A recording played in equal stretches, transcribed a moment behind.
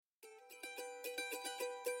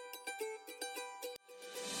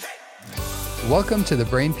Welcome to the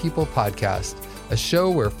Brain People Podcast, a show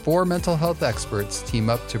where 4 mental health experts team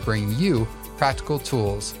up to bring you practical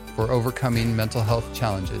tools for overcoming mental health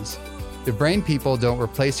challenges. The Brain People don't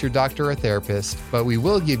replace your doctor or therapist, but we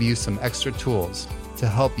will give you some extra tools to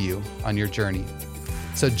help you on your journey.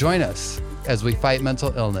 So join us as we fight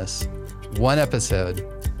mental illness, one episode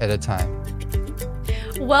at a time.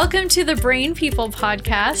 Welcome to the Brain People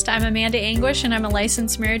Podcast. I'm Amanda Anguish, and I'm a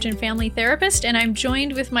licensed marriage and family therapist, and I'm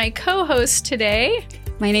joined with my co-host today.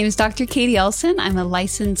 My name is Dr. Katie Elson. I'm a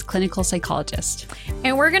licensed clinical psychologist.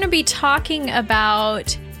 And we're going to be talking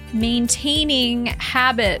about maintaining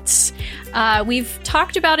habits. We've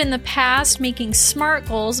talked about in the past making SMART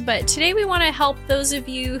goals, but today we want to help those of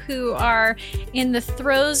you who are in the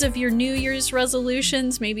throes of your New Year's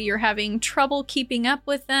resolutions. Maybe you're having trouble keeping up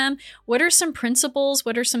with them. What are some principles?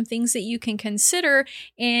 What are some things that you can consider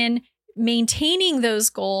in maintaining those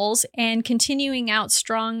goals and continuing out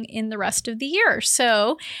strong in the rest of the year?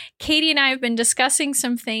 So Katie and I have been discussing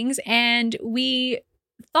some things, and we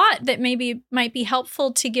thought that maybe it might be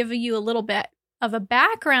helpful to give you a little bit of a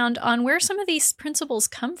background on where some of these principles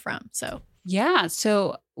come from. So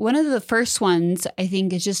one of the first ones, I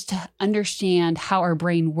think, is just to understand how our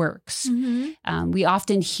brain works. Mm-hmm. We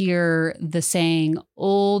often hear the saying,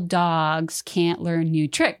 old dogs can't learn new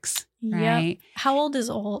tricks, right? Yep. How old is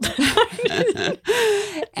old?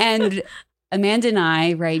 And Amanda and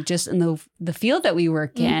I, right, just in the field that we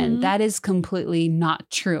work in, that is completely not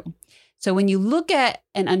true. So when you look at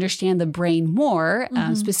and understand the brain more,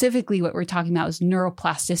 specifically what we're talking about is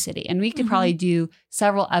neuroplasticity. And we could probably do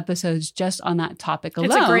several episodes just on that topic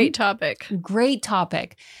alone. It's a great topic. Great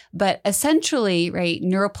topic. But essentially, right,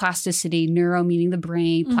 neuroplasticity, neuro meaning the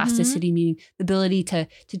brain, plasticity meaning the ability to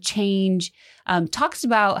change, talks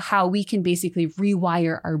about how we can basically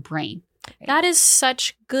rewire our brain. Right. That is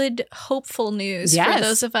such good, hopeful news for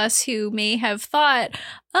those of us who may have thought,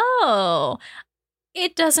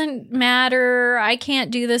 it doesn't matter. I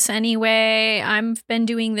can't do this anyway. I've been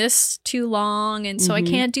doing this too long, and so I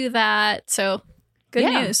can't do that. So good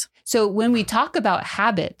news. So when we talk about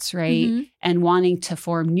habits, right, and wanting to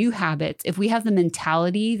form new habits, if we have the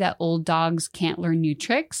mentality that old dogs can't learn new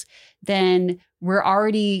tricks, then we're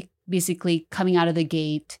already basically coming out of the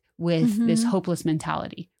gate with this hopeless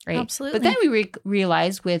mentality, right? Absolutely. But then we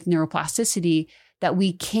realize with neuroplasticity that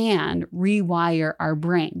we can rewire our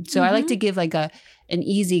brain. So I like to give like an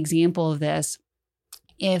easy example of this.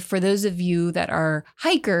 If for those of you that are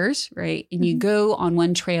hikers, right, and you go on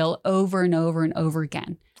one trail over and over and over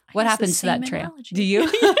again, what happens to that trail? Analogy. Do you?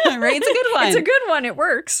 Right? It's a good one. It's a good one. It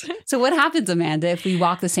works. So what happens, Amanda, if we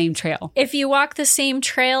walk the same trail? If you walk the same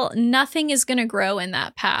trail, nothing is going to grow in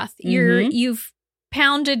that path. You've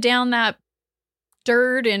pounded down that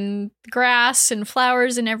dirt and grass and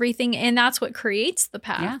flowers and everything, and that's what creates the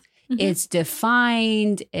path. Yeah. It's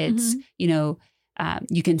defined. It's,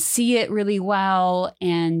 you can see it really well,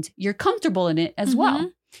 and you're comfortable in it as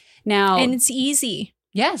well. Now, and it's easy.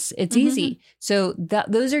 Yes, it's easy. So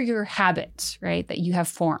those are your habits, right, that you have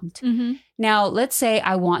formed. Now, let's say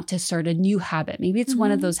I want to start a new habit. Maybe it's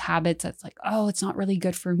one of those habits that's like, it's not really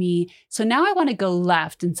good for me. So now I want to go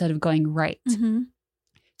left instead of going right.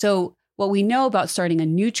 So what we know about starting a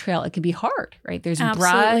new trail, it can be hard, right? There's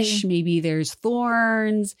brush, maybe there's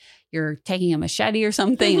thorns, you're taking a machete or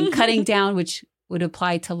something and cutting down, which would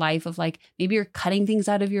apply to life of like, maybe you're cutting things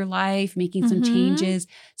out of your life, making some changes,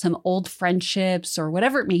 some old friendships or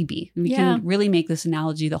whatever it may be. We can really make this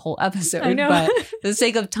analogy the whole episode, I know. But for the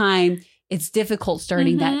sake of time, it's difficult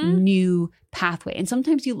starting that new pathway. And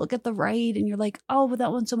sometimes you look at the right and you're like, but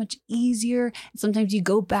that one's so much easier. And sometimes you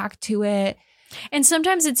go back to it. And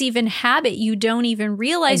sometimes it's even habit. You don't even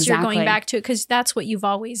realize you're going back to it because that's what you've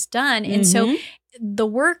always done. And so the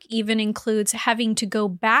work even includes having to go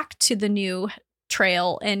back to the new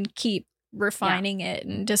trail and keep refining it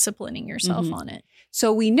and disciplining yourself on it.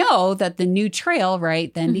 So we know that the new trail,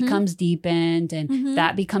 right, then becomes deepened and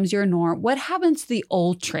that becomes your norm. What happens to the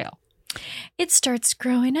old trail? It starts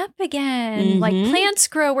growing up again. Like plants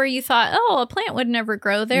grow where you thought, a plant would never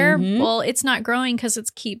grow there. Well, it's not growing because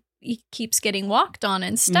it keeps getting walked on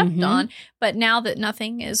and stepped on. But now that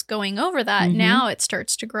nothing is going over that, now it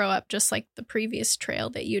starts to grow up just like the previous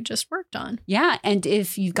trail that you just worked on. Yeah. And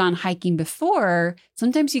if you've gone hiking before,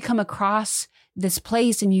 sometimes you come across this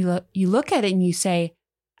place and you look at it and you say,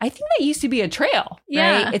 I think that used to be a trail,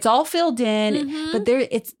 right? It's all filled in, but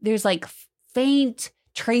there's like faint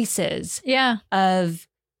traces of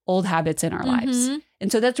old habits in our lives.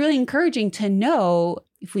 And so that's really encouraging to know,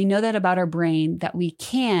 if we know that about our brain, that we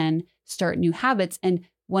can start new habits. And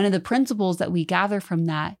one of the principles that we gather from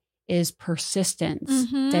that is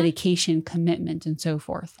persistence, dedication, commitment, and so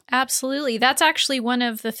forth. Absolutely. That's actually one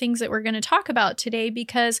of the things that we're going to talk about today,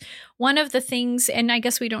 because one of the things, and I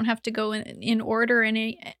guess we don't have to go in order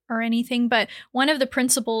or anything, but one of the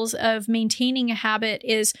principles of maintaining a habit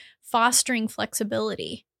is fostering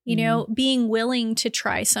flexibility. You know, being willing to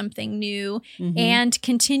try something new and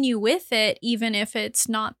continue with it, even if it's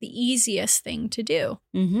not the easiest thing to do.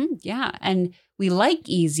 Yeah. And we like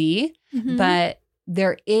easy, but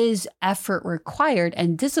there is effort required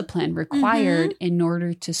and discipline required in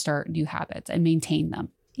order to start new habits and maintain them.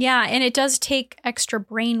 Yeah, and it does take extra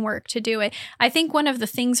brain work to do it. I think one of the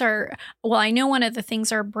things I know one of the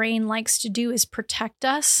things our brain likes to do is protect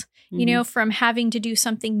us, you know, from having to do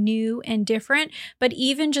something new and different. But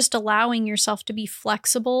even just allowing yourself to be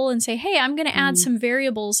flexible and say, hey, I'm going to add some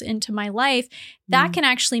variables into my life, that can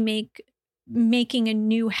actually make making a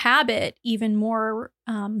new habit even more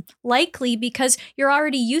likely, because you're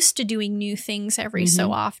already used to doing new things every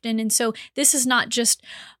so often. And so this is not just,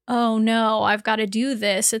 oh no, I've got to do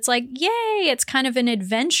this. It's like, yay, it's kind of an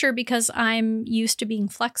adventure because I'm used to being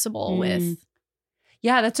flexible with.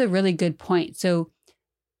 Yeah, that's a really good point. So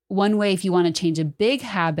one way, if you want to change a big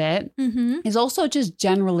habit, is also just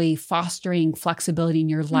generally fostering flexibility in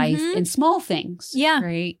your life in small things. Yeah.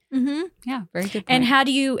 Right. Yeah. Very good point. And how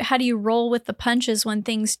do you roll with the punches when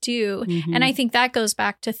things do? And I think that goes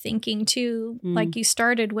back to thinking too, like you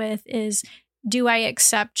started with, is do I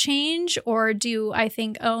accept change, or do I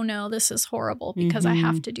think, oh no, this is horrible because I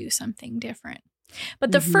have to do something different?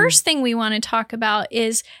 But the first thing we want to talk about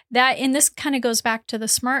is that, and this kind of goes back to the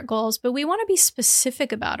SMART goals, but we want to be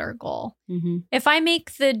specific about our goal. If I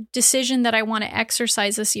make the decision that I want to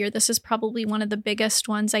exercise this year, this is probably one of the biggest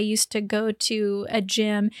ones. I used to go to a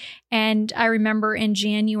gym, and I remember in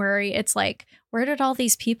January, it's like, where did all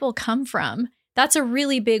these people come from? That's a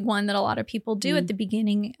really big one that a lot of people do at the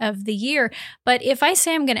beginning of the year. But if I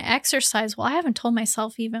say I'm going to exercise, well, I haven't told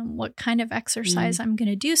myself even what kind of exercise I'm going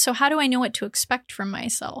to do. So how do I know what to expect from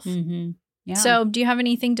myself? Yeah. So do you have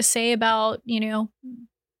anything to say about, you know,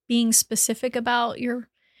 being specific about your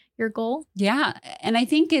goal? Yeah. And I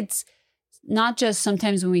think it's not just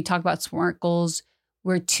sometimes when we talk about SMART goals,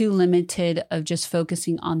 we're too limited of just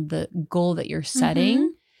focusing on the goal that you're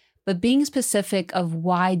setting. But being specific of,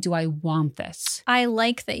 why do I want this? I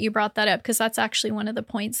like that you brought that up, because that's actually one of the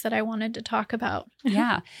points that I wanted to talk about.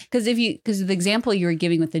 Yeah. Because the example you were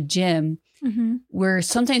giving with the gym, we're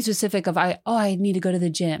sometimes specific of, I need to go to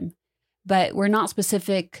the gym, but we're not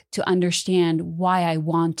specific to understand why I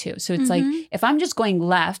want to. So it's like, if I'm just going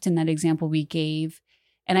left in that example we gave,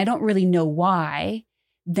 and I don't really know why,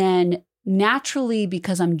 then naturally,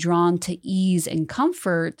 because I'm drawn to ease and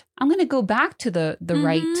comfort, I'm going to go back to the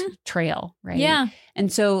right trail, right? Yeah.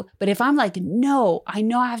 And so, but if I'm like, no, I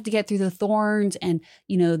know I have to get through the thorns and,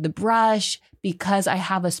 you know, the brush because I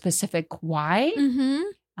have a specific why,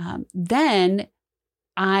 then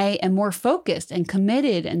I am more focused and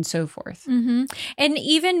committed and so forth. And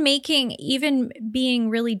even being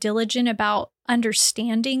really diligent about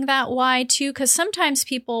understanding that why too, because sometimes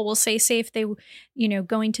people will say if they, you know,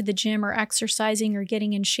 going to the gym or exercising or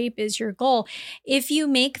getting in shape is your goal. If you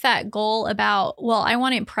make that goal about, well, I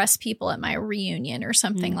want to impress people at my reunion or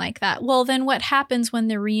something like that, well, then what happens when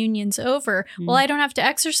the reunion's over? Well, I don't have to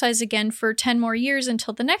exercise again for 10 more years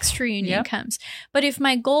until the next reunion comes. But if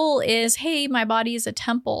my goal is, hey, my body is a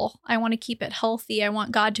temple, I want to keep it healthy, I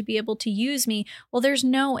want God to be able to use me, well, there's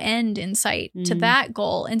no end in sight to that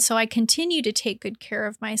goal. And so I continue to take good care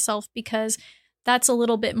of myself, because that's a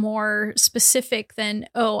little bit more specific than,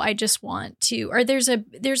 oh, I just want to, or there's a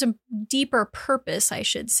deeper purpose, I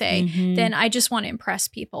should say, than I just want to impress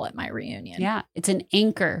people at my reunion. Yeah. It's an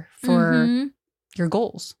anchor for your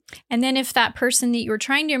goals. And then if that person that you were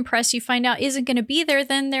trying to impress, you find out isn't going to be there,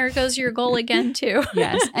 then there goes your goal again too.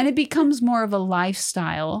 Yes. And it becomes more of a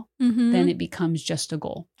lifestyle than it becomes just a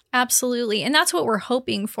goal. Absolutely. And that's what we're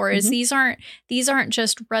hoping for, is these aren't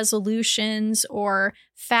just resolutions or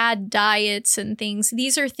fad diets and things.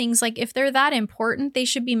 These are things like, if they're that important, they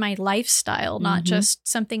should be my lifestyle, not just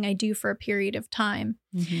something I do for a period of time.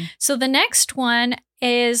 So the next one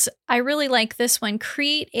is, I really like this one,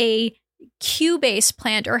 create a cue-based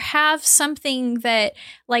plan, or have something that,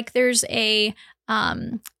 like, there's a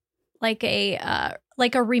like a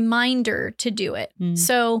reminder to do it.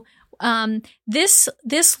 So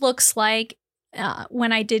this looks like,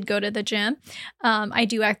 when I did go to the gym, I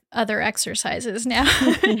do other exercises now.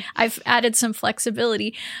 I've added some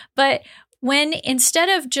flexibility, but when instead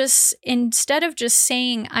of just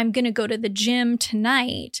saying I'm going to go to the gym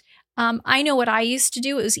tonight, I know what I used to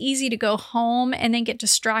do. It was easy to go home and then get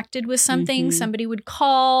distracted with something. Mm-hmm. Somebody would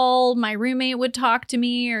call, my roommate would talk to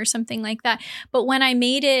me or something like that. But when I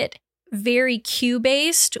made it very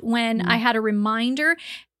cue-based, when I had a reminder,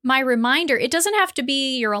 my reminder, it doesn't have to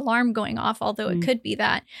be your alarm going off, although it could be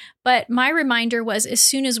that. But my reminder was as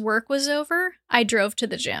soon as work was over, I drove to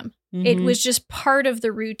the gym. Mm-hmm. It was just part of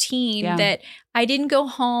the routine that I didn't go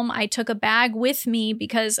home. I took a bag with me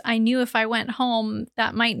because I knew if I went home,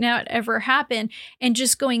 that might not ever happen. And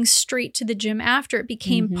just going straight to the gym after, it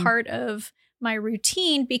became part of my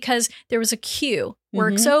routine because there was a cue.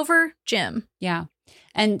 Work's over, gym. Yeah.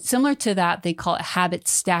 And similar to that, they call it habit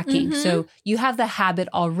stacking. So you have the habit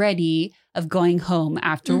already of going home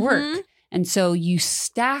after work. And so you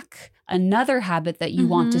stack another habit that you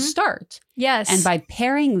want to start. Yes. And by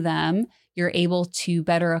pairing them, you're able to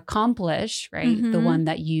better accomplish, right, the one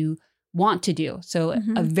that you want to do. So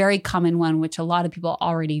a very common one, which a lot of people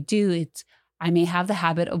already do, it's I may have the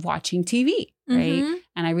habit of watching TV, right?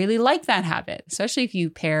 And I really like that habit, especially if you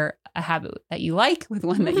pair a habit that you like with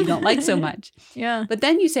one that you don't like so much. Yeah. But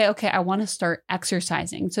then you say, okay, I want to start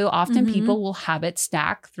exercising. So often people will habit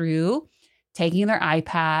stack through taking their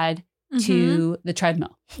iPad to the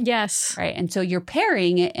treadmill. Yes. Right. And so you're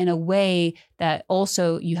pairing it in a way that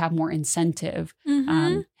also you have more incentive.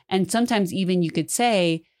 And sometimes even you could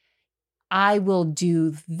say, I will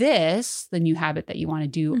do this, the new habit that you want to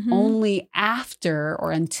do, only after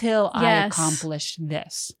or until I accomplish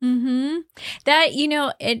this. That, you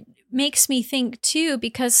know, it makes me think too,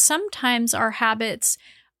 because sometimes our habits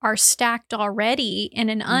are stacked already in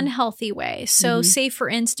an unhealthy way. So say, for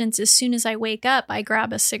instance, as soon as I wake up, I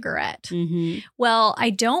grab a cigarette. Well, I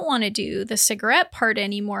don't want to do the cigarette part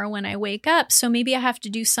anymore when I wake up. So maybe I have to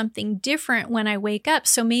do something different when I wake up.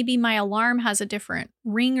 So maybe my alarm has a different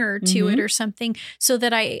ringer to it or something so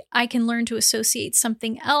that I can learn to associate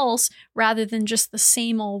something else rather than just the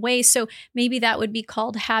same old way. So maybe that would be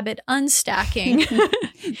called habit unstacking.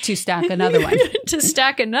 To stack another one. To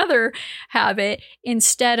stack another habit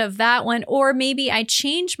instead of that one. Or maybe I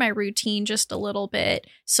change my routine just a little bit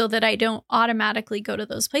so that I don't automatically go to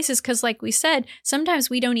those places. Because like we said, sometimes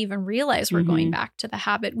we don't even realize we're going back to the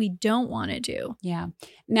habit we don't want to do. Yeah.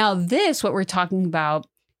 Now what we're talking about,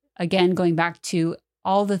 again, going back to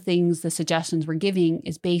all the things, the suggestions we're giving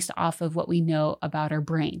is based off of what we know about our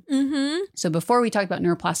brain. So before we talked about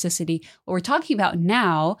neuroplasticity, what we're talking about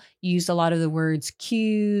now, you used a lot of the words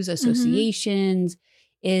cues, associations,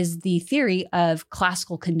 is the theory of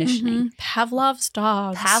classical conditioning. Pavlov's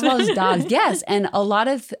dogs. Pavlov's dogs, yes. And a lot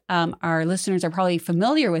of our listeners are probably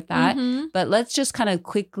familiar with that. But let's just kind of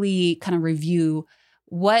quickly kind of review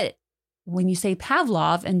when you say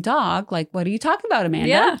Pavlov and dog, like what are you talking about, Amanda?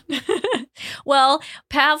 Yeah. Well,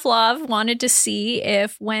 Pavlov wanted to see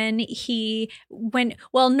if normally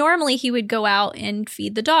he would go out and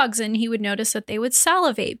feed the dogs and he would notice that they would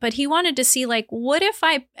salivate, but he wanted to see like, what if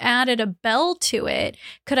I added a bell to it?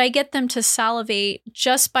 Could I get them to salivate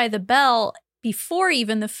just by the bell before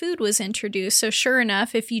even the food was introduced? So sure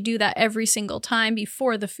enough, if you do that every single time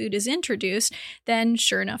before the food is introduced, then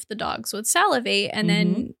sure enough, the dogs would salivate. And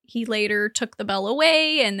then he later took the bell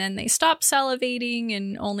away and then they stopped salivating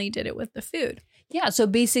and only did it with the food. Yeah. So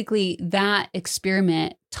basically that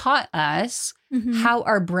experiment taught us how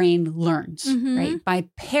our brain learns, right? By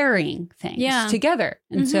pairing things together.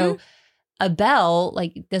 And so a bell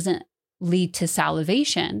doesn't lead to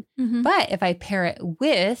salivation, but if I pair it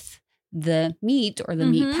with the meat or the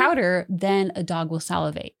meat powder, then a dog will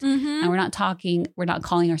salivate. And we're not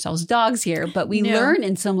calling ourselves dogs here, but we learn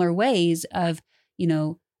in similar ways of,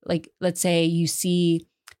 let's say you see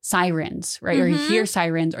sirens, right? Or you hear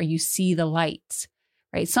sirens or you see the lights,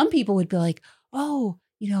 right? Some people would be like, oh,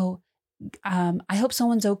 I hope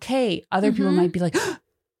someone's okay. Other people might be like, oh,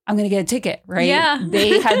 I'm going to get a ticket, right? Yeah.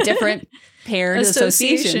 They have different paired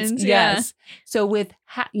associations. Yes. So with,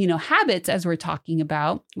 habits, as we're talking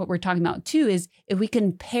about, what we're talking about too is if we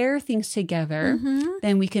can pair things together,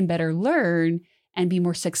 then we can better learn and be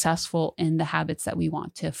more successful in the habits that we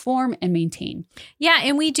want to form and maintain. Yeah.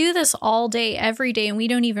 And we do this all day, every day, and we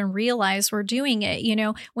don't even realize we're doing it.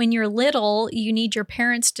 When you're little, you need your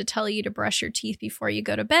parents to tell you to brush your teeth before you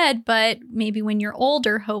go to bed. But maybe when you're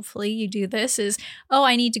older, hopefully you do this is, oh,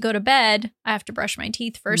 I need to go to bed. I have to brush my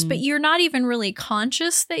teeth first. But you're not even really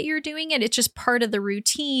conscious that you're doing it. It's just part of the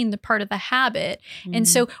routine, the part of the habit. And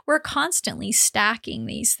so we're constantly stacking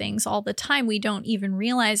these things all the time. We don't even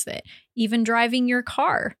realize that. Even driving your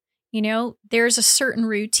car, there's a certain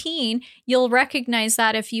routine. You'll recognize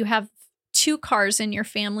that if you have 2 cars in your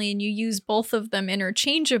family and you use both of them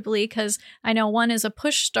interchangeably, because I know one is a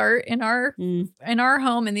push start in our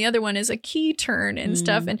home and the other one is a key turn and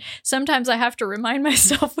stuff. And sometimes I have to remind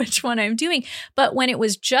myself which one I'm doing. But when it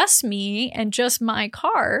was just me and just my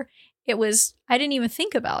car, I didn't even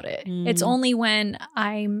think about it. It's only when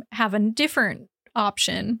I have a different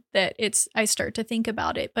option that I start to think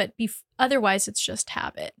about it. But otherwise, it's just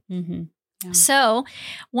habit. Mm-hmm. Yeah. So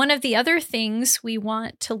one of the other things we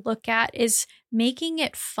want to look at is making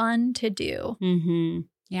it fun to do. Mm-hmm.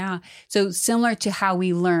 Yeah. So similar to how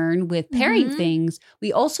we learn with pairing things,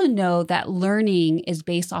 we also know that learning is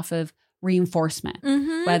based off of reinforcement,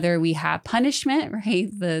 whether we have punishment, right?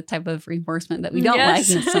 The type of reinforcement that we don't like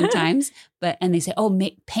sometimes, and they say, oh,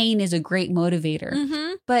 pain is a great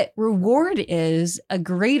motivator, but reward is a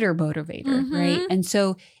greater motivator, right? And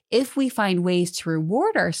so if we find ways to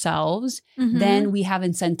reward ourselves, then we have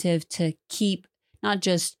incentive to keep, not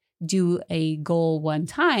just do a goal one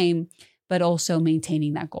time, but also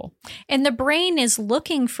maintaining that goal. And the brain is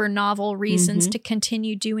looking for novel reasons to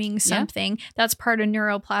continue doing something. Yeah. That's part of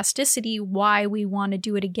neuroplasticity, why we want to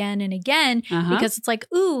do it again and again, because it's like,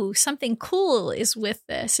 ooh, something cool is with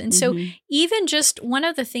this. And so even just one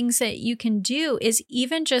of the things that you can do is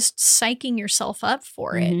even just psyching yourself up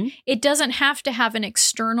for it. It doesn't have to have an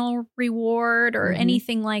external reward or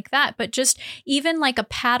anything like that, but just even like a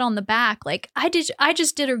pat on the back, like I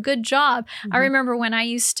just did a good job. I remember when I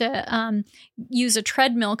used to use a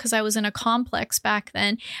treadmill because I was in a complex back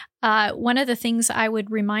then. One of the things I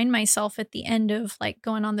would remind myself at the end of like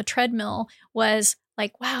going on the treadmill was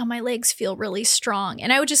like, wow, my legs feel really strong.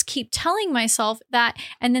 And I would just keep telling myself that.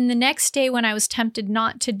 And then the next day when I was tempted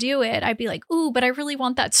not to do it, I'd be like, ooh, but I really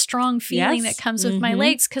want that strong feeling that comes with my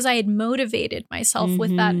legs, because I had motivated myself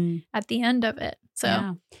with that at the end of it.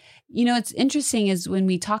 So, you know, it's interesting is when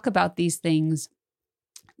we talk about these things,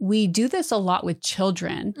 we do this a lot with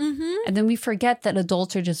children, and then we forget that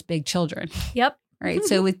adults are just big children. Yep. Right.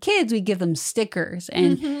 So with kids, we give them stickers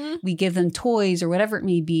and we give them toys or whatever it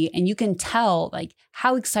may be. And you can tell like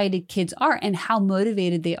how excited kids are and how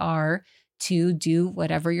motivated they are to do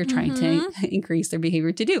whatever you're trying to increase their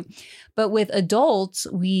behavior to do. But with adults,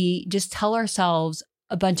 we just tell ourselves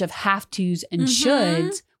a bunch of have tos and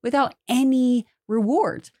shoulds without any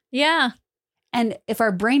reward. Yeah. And if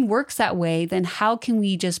our brain works that way, then how can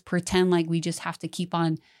we just pretend like we just have to keep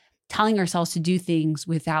on telling ourselves to do things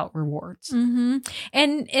without rewards? And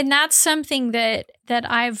that's something that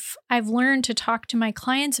I've learned to talk to my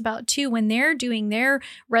clients about too when they're doing their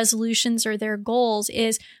resolutions or their goals,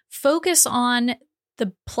 is focus on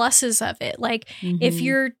the pluses of it. Like if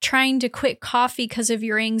you're trying to quit coffee because of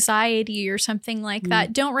your anxiety or something like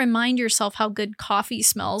that, don't remind yourself how good coffee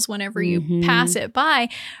smells whenever you pass it by.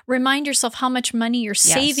 Remind yourself how much money you're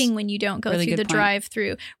saving when you don't go through the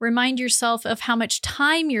drive-through. Remind yourself of how much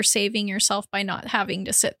time you're saving yourself by not having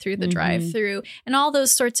to sit through the drive-through and all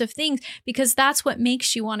those sorts of things, because that's what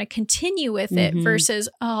makes you want to continue with it versus,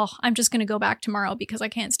 oh, I'm just going to go back tomorrow because I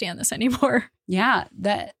can't stand this anymore. Yeah,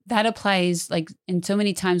 that applies like in so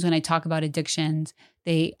many times when I talk about addictions,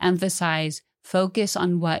 they emphasize focus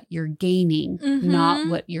on what you're gaining, not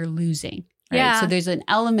what you're losing. Right. Yeah. So there's an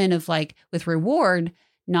element of like with reward,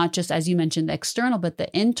 not just as you mentioned, the external, but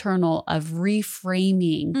the internal of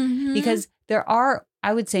reframing, because there are,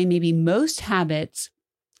 I would say maybe most habits,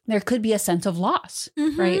 there could be a sense of loss,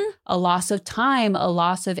 right? A loss of time, a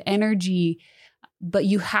loss of energy, but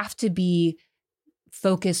you have to be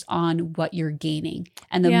focus on what you're gaining.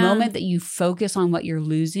 And the moment that you focus on what you're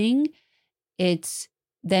losing, it's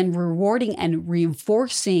then rewarding and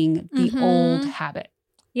reinforcing the old habit.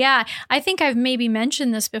 Yeah, I think I've maybe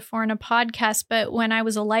mentioned this before in a podcast, but when I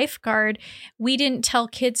was a lifeguard, we didn't tell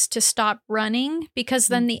kids to stop running because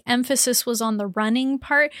then the emphasis was on the running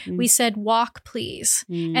part. We said, walk, please.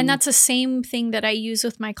 And that's the same thing that I use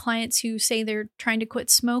with my clients who say they're trying to quit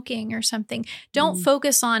smoking or something. Don't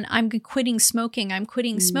focus on, I'm quitting smoking, I'm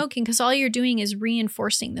quitting smoking, because all you're doing is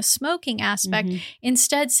reinforcing the smoking aspect.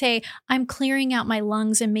 Instead, say, I'm clearing out my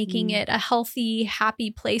lungs and making it a healthy,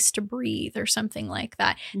 happy place to breathe or something like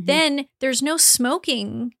that. Then there's no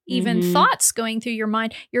smoking even thoughts going through your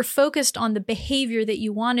mind. You're focused on the behavior that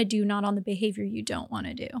you want to do, not on the behavior you don't want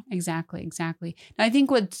to do. Exactly. Now, I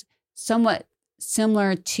think what's somewhat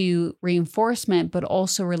similar to reinforcement, but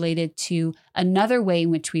also related to another way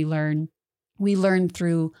in which we learn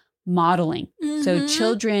through modeling. So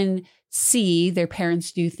children see their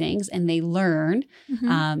parents do things and they learn,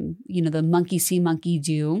 the monkey see, monkey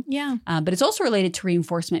do. Yeah. But it's also related to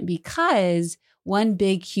reinforcement because one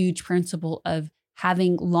big, huge principle of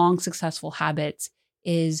having long, successful habits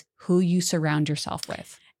is who you surround yourself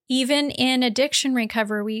with. Even in addiction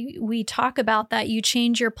recovery, we talk about that. You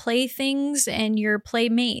change your playthings and your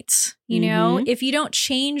playmates. You know, if you don't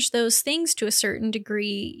change those things to a certain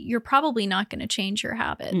degree, you're probably not going to change your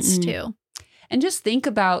habits too. And just think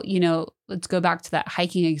about, you know, let's go back to that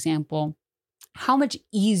hiking example, how much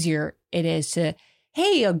easier it is to,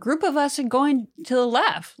 hey, a group of us are going to the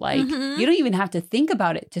left. Like, you don't even have to think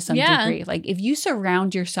about it to some degree. Like, if you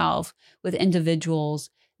surround yourself with individuals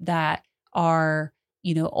that are,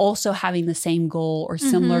 you know, also having the same goal or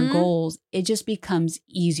similar goals, it just becomes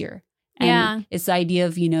easier. And it's the idea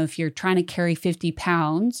of, you know, if you're trying to carry 50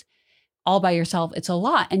 pounds all by yourself, it's a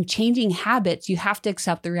lot. And changing habits, you have to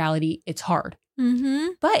accept the reality, it's hard.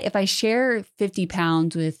 But if I share 50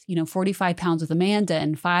 pounds with, you know, 45 pounds with Amanda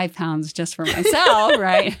and 5 pounds just for myself,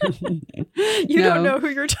 right? You don't know who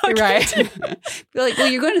you're talking to. You're like,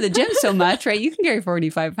 well, you're going to the gym so much, right? You can carry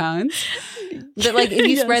 45 pounds. But like if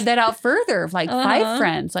you spread that out further, like 5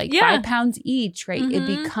 friends, like 5 pounds each, right? It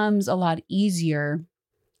becomes a lot easier.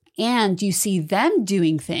 And you see them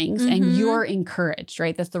doing things and you're encouraged,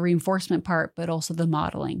 right? That's the reinforcement part, but also the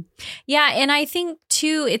modeling. Yeah. And I think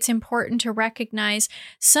too, it's important to recognize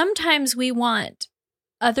sometimes we want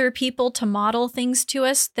other people to model things to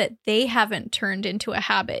us that they haven't turned into a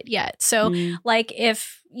habit yet. So like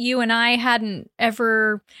if you and I hadn't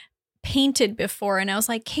ever painted before and I was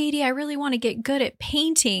like, Katie, I really want to get good at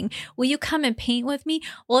painting. Will you come and paint with me?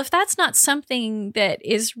 Well, if that's not something that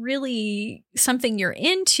is really something you're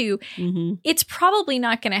into, it's probably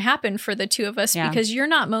not going to happen for the two of us because you're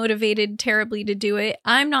not motivated terribly to do it.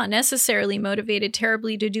 I'm not necessarily motivated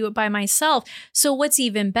terribly to do it by myself. So what's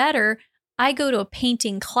even better, I go to a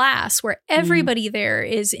painting class where everybody there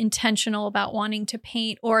is intentional about wanting to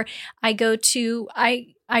paint, or I go to,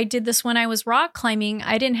 I did this when I was rock climbing.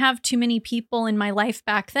 I didn't have too many people in my life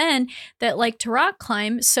back then that liked to rock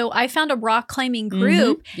climb. So I found a rock climbing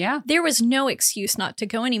group. There was no excuse not to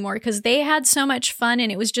go anymore because they had so much fun,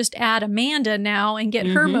 and it was just add Amanda now and get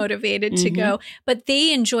her motivated to go. But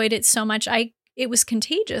they enjoyed it so much. It was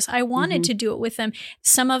contagious. I wanted to do it with them.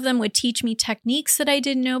 Some of them would teach me techniques that I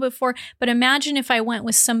didn't know before. But imagine if I went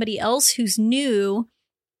with somebody else who's new.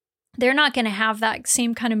 They're not going to have that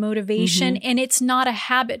same kind of motivation, and it's not a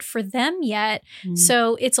habit for them yet.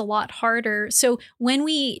 So it's a lot harder. So when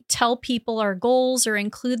we tell people our goals or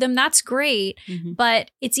include them, that's great.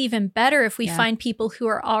 But it's even better if we find people who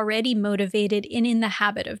are already motivated and in the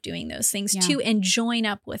habit of doing those things too, and join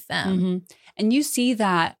up with them. And you see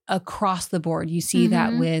that across the board. You see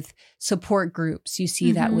that with support groups. You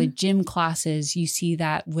see that with gym classes. You see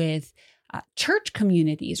that with church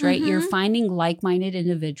communities, right? You're finding like-minded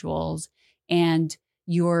individuals and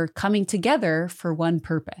you're coming together for one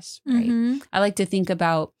purpose, right? I like to think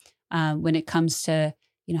about when it comes to,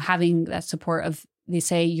 you know, having that support of, they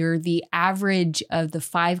say you're the average of the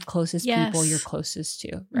 5 closest people you're closest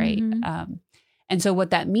to, right? And so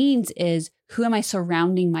what that means is, who am I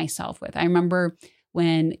surrounding myself with? I remember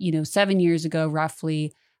when, you know, 7 years ago,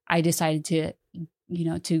 roughly, I decided to, you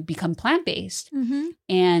know, to become plant-based.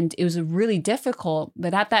 And it was really difficult.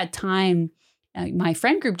 But at that time, my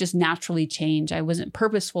friend group just naturally changed. I wasn't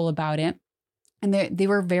purposeful about it. And they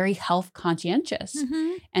were very health conscientious.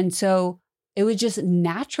 And so it was just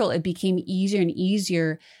natural. It became easier and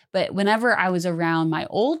easier. But whenever I was around my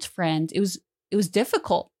old friends, it was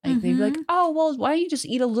difficult. Like they'd be like, oh, well, why don't you just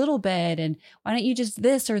eat a little bit? And why don't you just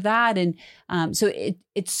this or that? And so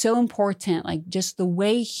it's so important, like just the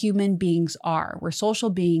way human beings are. We're social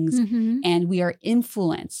beings and we are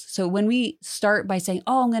influenced. So when we start by saying,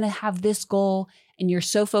 oh, I'm going to have this goal, and you're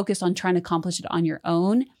so focused on trying to accomplish it on your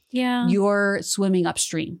own, you're swimming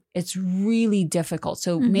upstream. It's really difficult.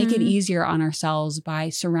 So make it easier on ourselves by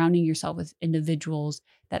surrounding yourself with individuals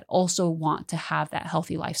that also want to have that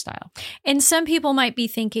healthy lifestyle. And some people might be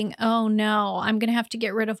thinking, oh no, I'm going to have to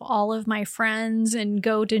get rid of all of my friends and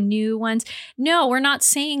go to new ones. No, we're not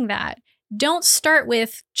saying that. Don't start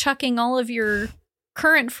with chucking all of your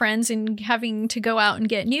current friends and having to go out and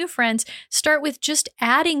get new friends. Start with just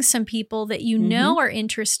adding some people that you know are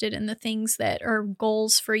interested in the things that are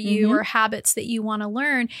goals for you or habits that you want to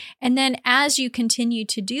learn. And then as you continue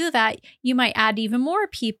to do that, you might add even more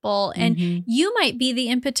people, and you might be the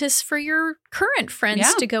impetus for your current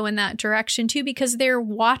friends to go in that direction too, because they're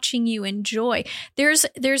watching you enjoy. There's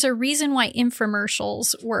a reason why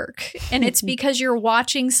infomercials work, and it's because you're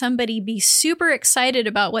watching somebody be super excited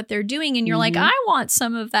about what they're doing, and you're like, I want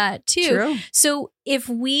some of that too. True. So if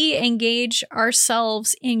we engage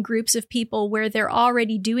ourselves in groups of people where they're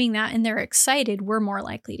already doing that and they're excited, we're more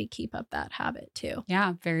likely to keep up that habit too.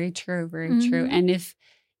 Yeah, very true. Very true. And if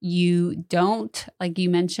you don't, like you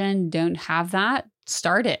mentioned, don't have that,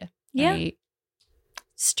 start it. Yeah. Right?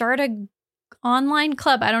 start a online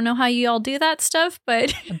club. I don't know how you all do that stuff,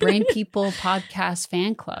 but a Brain People podcast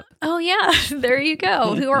fan club. Oh yeah, there you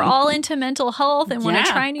go. Who are all into mental health and want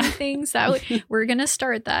to try new things. We're going to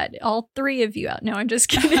start that. All 3 of you out. No, I'm just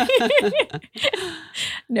kidding.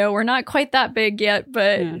 No, we're not quite that big yet,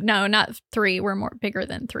 but no, not 3. We're more bigger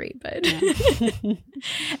than 3, but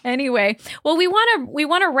anyway, well, we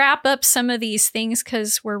want to wrap up some of these things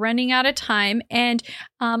because we're running out of time. And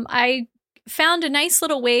I found a nice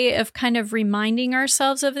little way of kind of reminding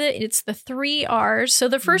ourselves of it. It's the 3 R's. So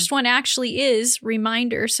the first one actually is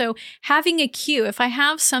reminder. So having a cue, if I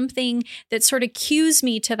have something that sort of cues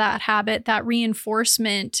me to that habit, that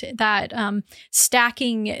reinforcement, that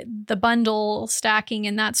stacking, the bundle stacking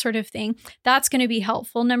and that sort of thing, that's going to be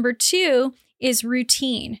helpful. Number 2 is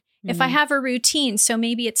routine. If I have a routine, so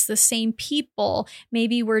maybe it's the same people,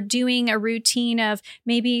 maybe we're doing a routine of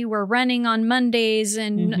maybe we're running on Mondays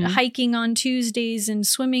and hiking on Tuesdays and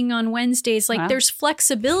swimming on Wednesdays. Like there's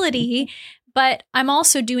flexibility, but I'm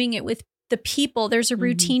also doing it with the people. There's a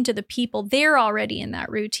routine to the people. They're already in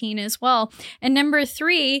that routine as well. And number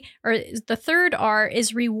 3, or the 3rd R,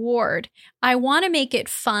 is reward. I want to make it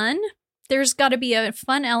fun. There's got to be a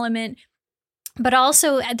fun element. But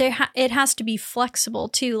also it has to be flexible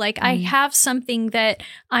too. Like I have something that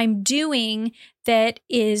I'm doing that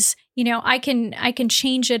is, I can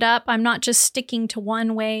change it up. I'm not just sticking to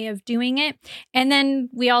one way of doing it. And then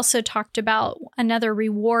we also talked about another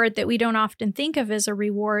reward that we don't often think of as a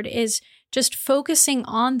reward is just focusing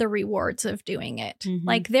on the rewards of doing it.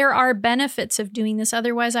 Like there are benefits of doing this.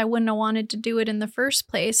 Otherwise, I wouldn't have wanted to do it in the first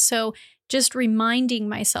place. So just reminding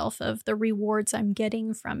myself of the rewards I'm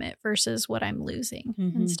getting from it versus what I'm losing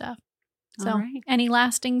and stuff. So any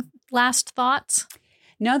last thoughts?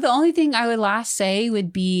 No, the only thing I would last say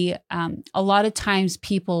would be a lot of times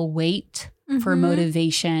people wait for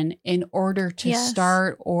motivation in order to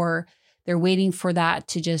start, or they're waiting for that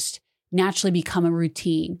to just naturally become a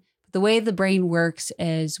routine. The way the brain works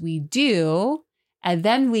is we do, and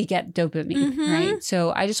then we get dopamine, right?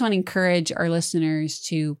 So I just want to encourage our listeners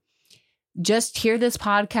to just hear this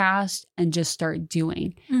podcast and just start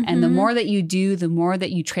doing. And the more that you do, the more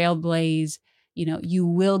that you trailblaze, you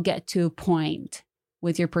will get to a point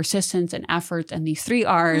with your persistence and efforts and these 3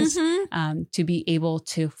 R's to be able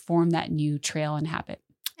to form that new trail and habit.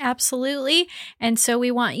 Absolutely. And so we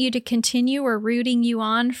want you to continue. We're rooting you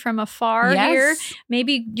on from afar here.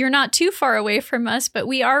 Maybe you're not too far away from us, but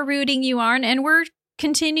we are rooting you on, and we're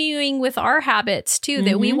continuing with our habits too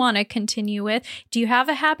that we want to continue with. Do you have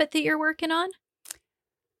a habit that you're working on?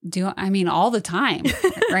 All the time.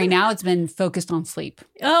 Right now it's been focused on sleep.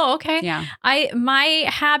 Oh, okay. Yeah. My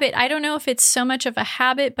habit, I don't know if it's so much of a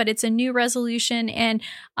habit, but it's a new resolution, and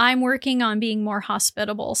I'm working on being more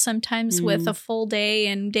hospitable. Sometimes with a full day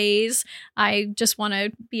and days, I just want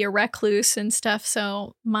to be a recluse and stuff.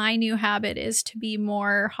 So my new habit is to be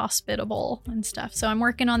more hospitable and stuff. So I'm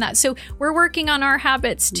working on that. So we're working on our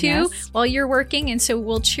habits too while you're working. And so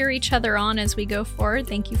we'll cheer each other on as we go forward.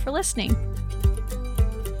 Thank you for listening.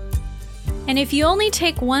 And if you only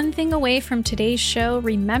take one thing away from today's show,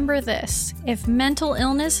 remember this. If mental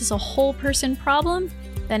illness is a whole person problem,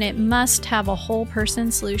 then it must have a whole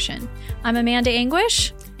person solution. I'm Amanda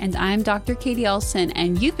Anguish. And I'm Dr. Katie Elson,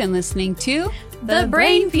 and you've been listening to the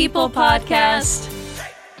Brain People Podcast.